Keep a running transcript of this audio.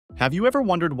Have you ever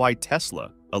wondered why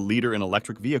Tesla, a leader in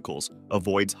electric vehicles,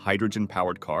 avoids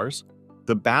hydrogen-powered cars?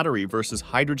 The battery versus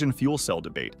hydrogen fuel cell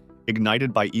debate,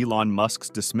 ignited by Elon Musk's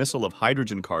dismissal of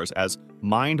hydrogen cars as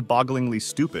mind-bogglingly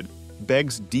stupid,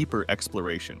 begs deeper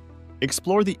exploration.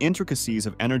 Explore the intricacies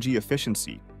of energy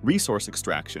efficiency, resource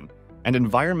extraction, and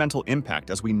environmental impact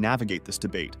as we navigate this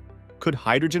debate. Could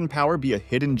hydrogen power be a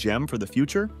hidden gem for the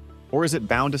future? Or is it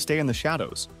bound to stay in the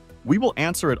shadows? We will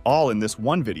answer it all in this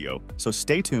one video, so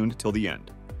stay tuned till the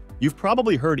end. You've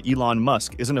probably heard Elon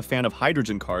Musk isn't a fan of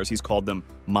hydrogen cars. He's called them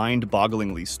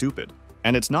mind-bogglingly stupid.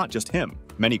 And it's not just him.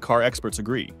 Many car experts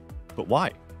agree. But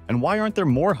why? And why aren't there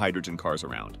more hydrogen cars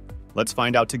around? Let's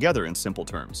find out together in simple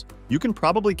terms. You can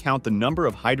probably count the number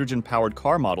of hydrogen-powered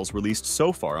car models released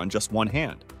so far on just one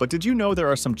hand. But did you know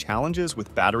there are some challenges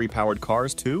with battery-powered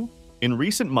cars too? In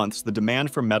recent months, the demand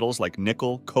for metals like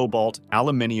nickel, cobalt,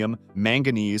 aluminium,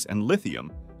 manganese, and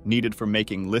lithium, needed for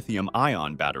making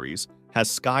lithium-ion batteries, has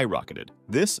skyrocketed.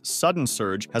 This sudden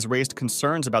surge has raised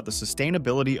concerns about the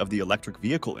sustainability of the electric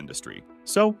vehicle industry.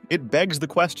 So, it begs the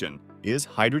question, is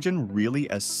hydrogen really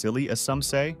as silly as some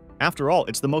say? After all,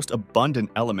 it's the most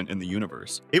abundant element in the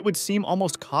universe. It would seem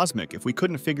almost cosmic if we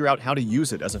couldn't figure out how to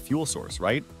use it as a fuel source,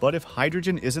 right? But if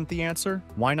hydrogen isn't the answer,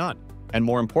 why not? And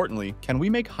more importantly, can we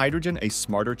make hydrogen a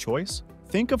smarter choice?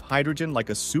 Think of hydrogen like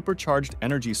a supercharged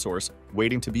energy source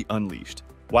waiting to be unleashed.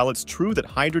 While it's true that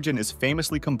hydrogen is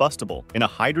famously combustible, in a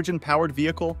hydrogen-powered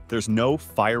vehicle, there's no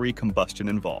fiery combustion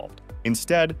involved.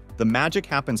 Instead, the magic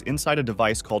happens inside a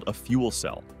device called a fuel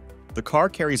cell. The car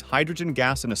carries hydrogen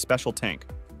gas in a special tank,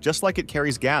 just like it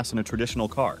carries gas in a traditional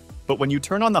car. But when you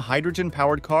turn on the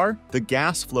hydrogen-powered car, the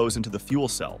gas flows into the fuel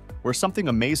cell, where something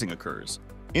amazing occurs.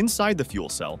 Inside the fuel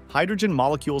cell, hydrogen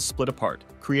molecules split apart,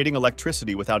 creating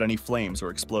electricity without any flames or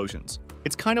explosions.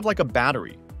 It's kind of like a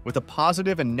battery, with a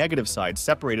positive and negative side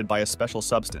separated by a special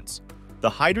substance. The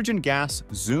hydrogen gas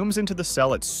zooms into the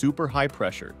cell at super high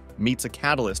pressure, meets a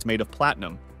catalyst made of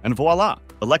platinum, and voila,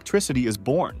 electricity is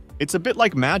born. It's a bit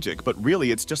like magic, but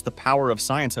really it's just the power of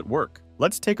science at work.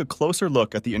 Let's take a closer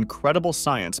look at the incredible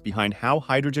science behind how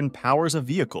hydrogen powers a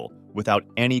vehicle without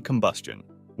any combustion.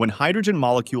 When hydrogen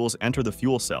molecules enter the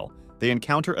fuel cell, they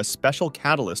encounter a special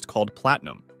catalyst called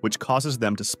platinum, which causes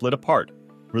them to split apart,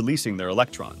 releasing their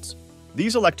electrons.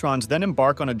 These electrons then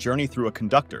embark on a journey through a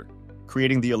conductor,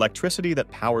 creating the electricity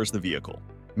that powers the vehicle.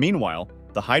 Meanwhile,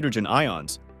 the hydrogen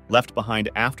ions, left behind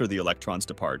after the electrons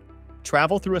depart,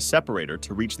 travel through a separator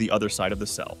to reach the other side of the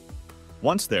cell.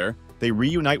 Once there, they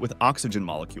reunite with oxygen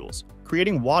molecules,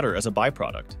 creating water as a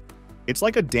byproduct. It's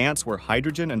like a dance where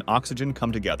hydrogen and oxygen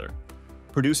come together,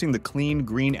 producing the clean,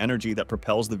 green energy that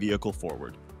propels the vehicle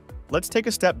forward. Let's take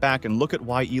a step back and look at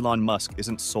why Elon Musk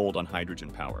isn't sold on hydrogen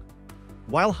power.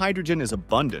 While hydrogen is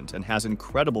abundant and has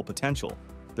incredible potential,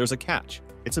 there's a catch.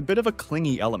 It's a bit of a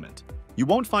clingy element. You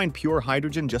won't find pure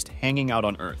hydrogen just hanging out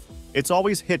on Earth. It's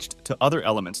always hitched to other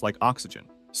elements like oxygen.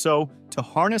 So, to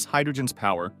harness hydrogen's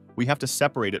power, we have to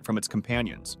separate it from its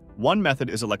companions. One method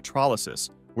is electrolysis,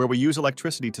 where we use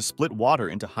electricity to split water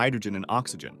into hydrogen and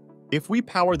oxygen. If we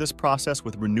power this process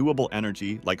with renewable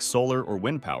energy like solar or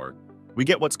wind power, we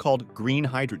get what's called green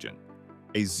hydrogen,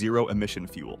 a zero-emission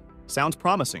fuel. Sounds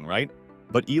promising, right?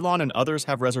 But Elon and others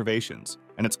have reservations,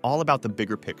 and it's all about the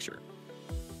bigger picture.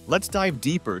 Let's dive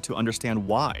deeper to understand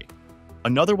why.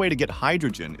 Another way to get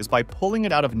hydrogen is by pulling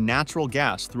it out of natural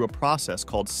gas through a process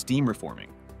called steam reforming.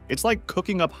 It's like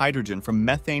cooking up hydrogen from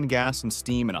methane gas and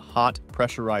steam in a hot,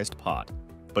 pressurized pot.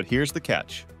 But here's the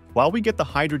catch. While we get the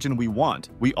hydrogen we want,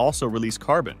 we also release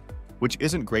carbon, which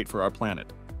isn't great for our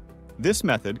planet. This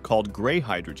method, called gray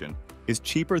hydrogen, is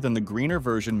cheaper than the greener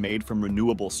version made from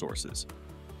renewable sources.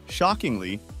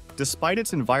 Shockingly, despite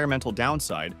its environmental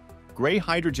downside, gray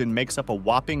hydrogen makes up a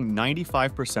whopping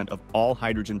 95% of all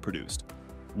hydrogen produced.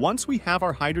 Once we have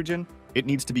our hydrogen, it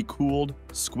needs to be cooled,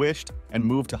 squished, and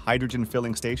moved to hydrogen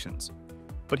filling stations.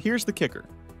 But here's the kicker.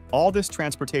 All this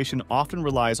transportation often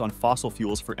relies on fossil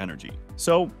fuels for energy.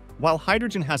 So, while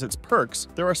hydrogen has its perks,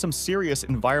 there are some serious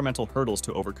environmental hurdles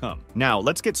to overcome. Now,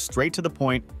 let's get straight to the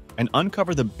point and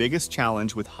uncover the biggest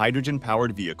challenge with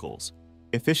hydrogen-powered vehicles: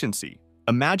 efficiency.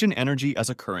 Imagine energy as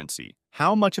a currency.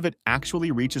 How much of it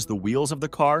actually reaches the wheels of the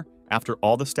car after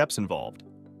all the steps involved?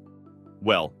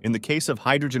 Well, in the case of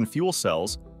hydrogen fuel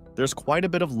cells, there's quite a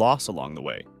bit of loss along the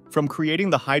way. From creating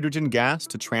the hydrogen gas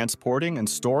to transporting and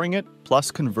storing it,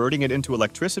 plus converting it into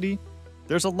electricity,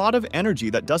 there's a lot of energy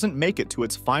that doesn't make it to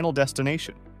its final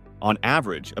destination. On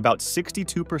average, about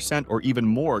 62% or even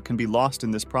more can be lost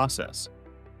in this process.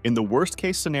 In the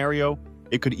worst-case scenario,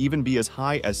 it could even be as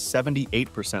high as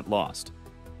 78% lost.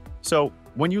 So,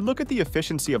 when you look at the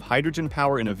efficiency of hydrogen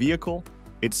power in a vehicle,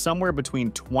 It's somewhere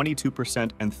between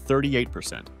 22% and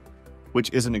 38%, which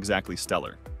isn't exactly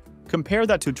stellar. Compare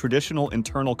that to traditional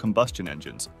internal combustion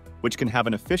engines, which can have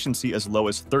an efficiency as low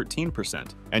as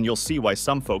 13%, and you'll see why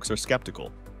some folks are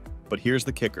skeptical. But here's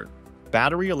the kicker.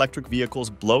 Battery electric vehicles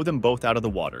blow them both out of the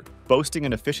water, boasting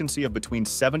an efficiency of between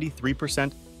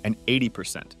 73% and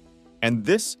 80%. And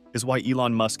this is why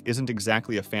Elon Musk isn't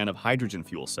exactly a fan of hydrogen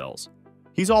fuel cells.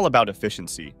 He's all about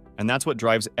efficiency, and that's what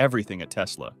drives everything at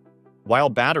Tesla. While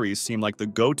batteries seem like the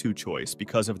go-to choice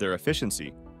because of their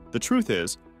efficiency, the truth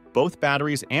is, both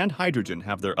batteries and hydrogen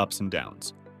have their ups and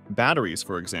downs. Batteries,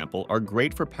 for example, are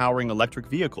great for powering electric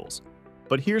vehicles.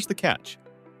 But here's the catch.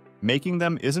 Making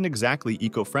them isn't exactly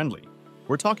eco-friendly.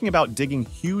 We're talking about digging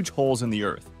huge holes in the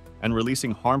earth and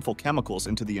releasing harmful chemicals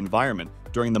into the environment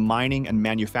during the mining and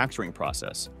manufacturing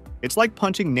process. It's like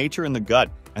punching nature in the gut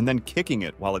and then kicking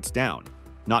it while it's down.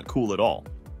 Not cool at all.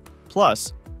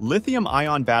 Plus,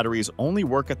 lithium-ion batteries only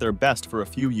work at their best for a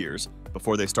few years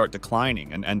before they start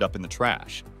declining and end up in the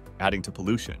trash, adding to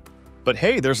pollution. But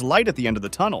hey, there's light at the end of the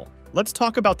tunnel. Let's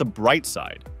talk about the bright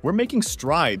side. We're making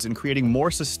strides in creating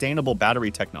more sustainable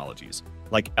battery technologies,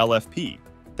 like LFP,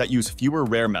 that use fewer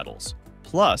rare metals.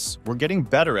 Plus, we're getting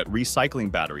better at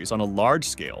recycling batteries on a large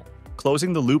scale,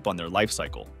 closing the loop on their life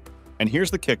cycle. And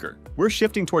here's the kicker. We're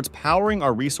shifting towards powering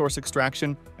our resource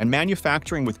extraction and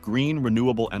manufacturing with green,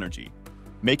 renewable energy,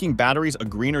 making batteries a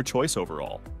greener choice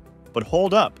overall. But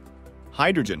hold up.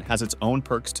 Hydrogen has its own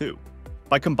perks too.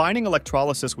 By combining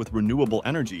electrolysis with renewable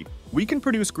energy, we can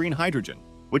produce green hydrogen,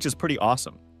 which is pretty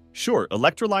awesome. Sure,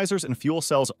 electrolyzers and fuel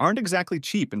cells aren't exactly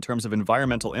cheap in terms of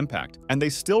environmental impact, and they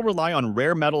still rely on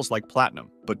rare metals like platinum.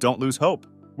 But don't lose hope.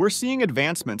 We're seeing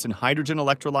advancements in hydrogen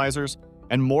electrolyzers,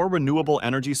 and more renewable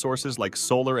energy sources like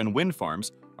solar and wind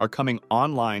farms are coming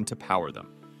online to power them.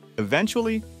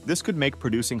 Eventually, this could make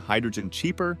producing hydrogen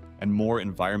cheaper and more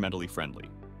environmentally friendly.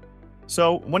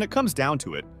 So, when it comes down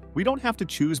to it, we don't have to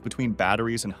choose between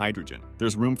batteries and hydrogen.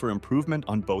 There's room for improvement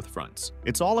on both fronts.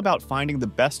 It's all about finding the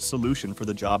best solution for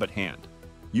the job at hand,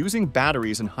 using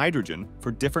batteries and hydrogen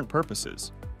for different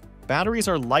purposes. Batteries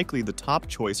are likely the top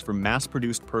choice for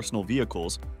mass-produced personal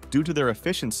vehicles due to their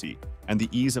efficiency and the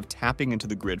ease of tapping into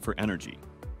the grid for energy.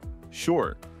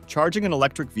 Sure, charging an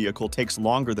electric vehicle takes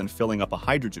longer than filling up a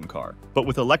hydrogen car, but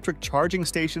with electric charging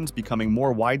stations becoming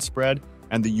more widespread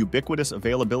and the ubiquitous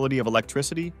availability of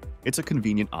electricity, it's a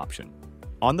convenient option.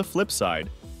 On the flip side,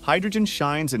 hydrogen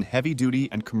shines in heavy-duty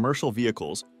and commercial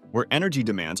vehicles where energy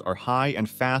demands are high and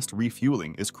fast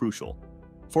refueling is crucial.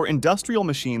 For industrial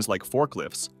machines like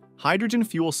forklifts, hydrogen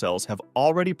fuel cells have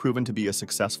already proven to be a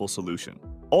successful solution.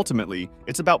 Ultimately,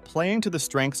 it's about playing to the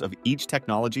strengths of each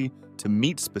technology to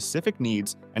meet specific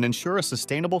needs and ensure a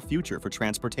sustainable future for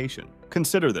transportation.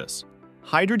 Consider this.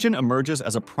 Hydrogen emerges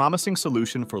as a promising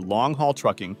solution for long-haul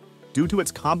trucking due to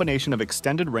its combination of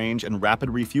extended range and rapid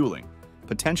refueling,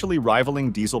 potentially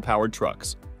rivaling diesel-powered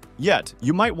trucks. Yet,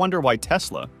 you might wonder why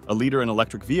Tesla, a leader in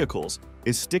electric vehicles,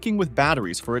 is sticking with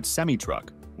batteries for its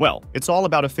semi-truck. Well, it's all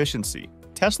about efficiency.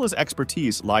 Tesla's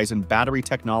expertise lies in battery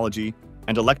technology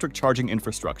and electric charging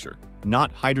infrastructure,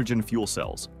 not hydrogen fuel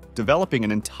cells. Developing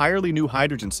an entirely new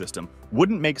hydrogen system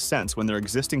wouldn't make sense when their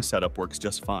existing setup works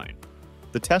just fine.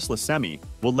 The Tesla Semi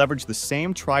will leverage the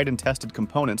same tried and tested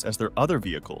components as their other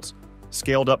vehicles,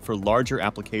 scaled up for larger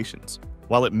applications.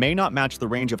 While it may not match the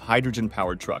range of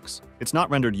hydrogen-powered trucks, it's not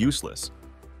rendered useless.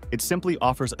 It simply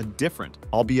offers a different,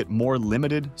 albeit more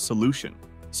limited, solution.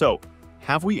 So,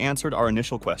 have we answered our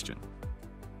initial question?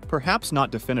 Perhaps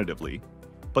not definitively,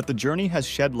 but the journey has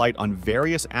shed light on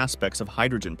various aspects of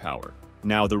hydrogen power.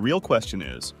 Now, the real question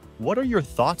is, what are your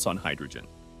thoughts on hydrogen?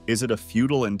 Is it a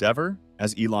futile endeavor,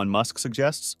 as Elon Musk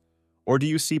suggests, or do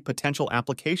you see potential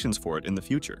applications for it in the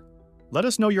future? Let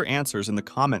us know your answers in the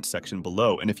comments section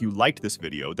below, and if you liked this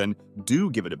video, then do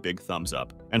give it a big thumbs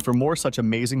up. And for more such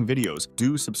amazing videos,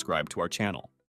 do subscribe to our channel.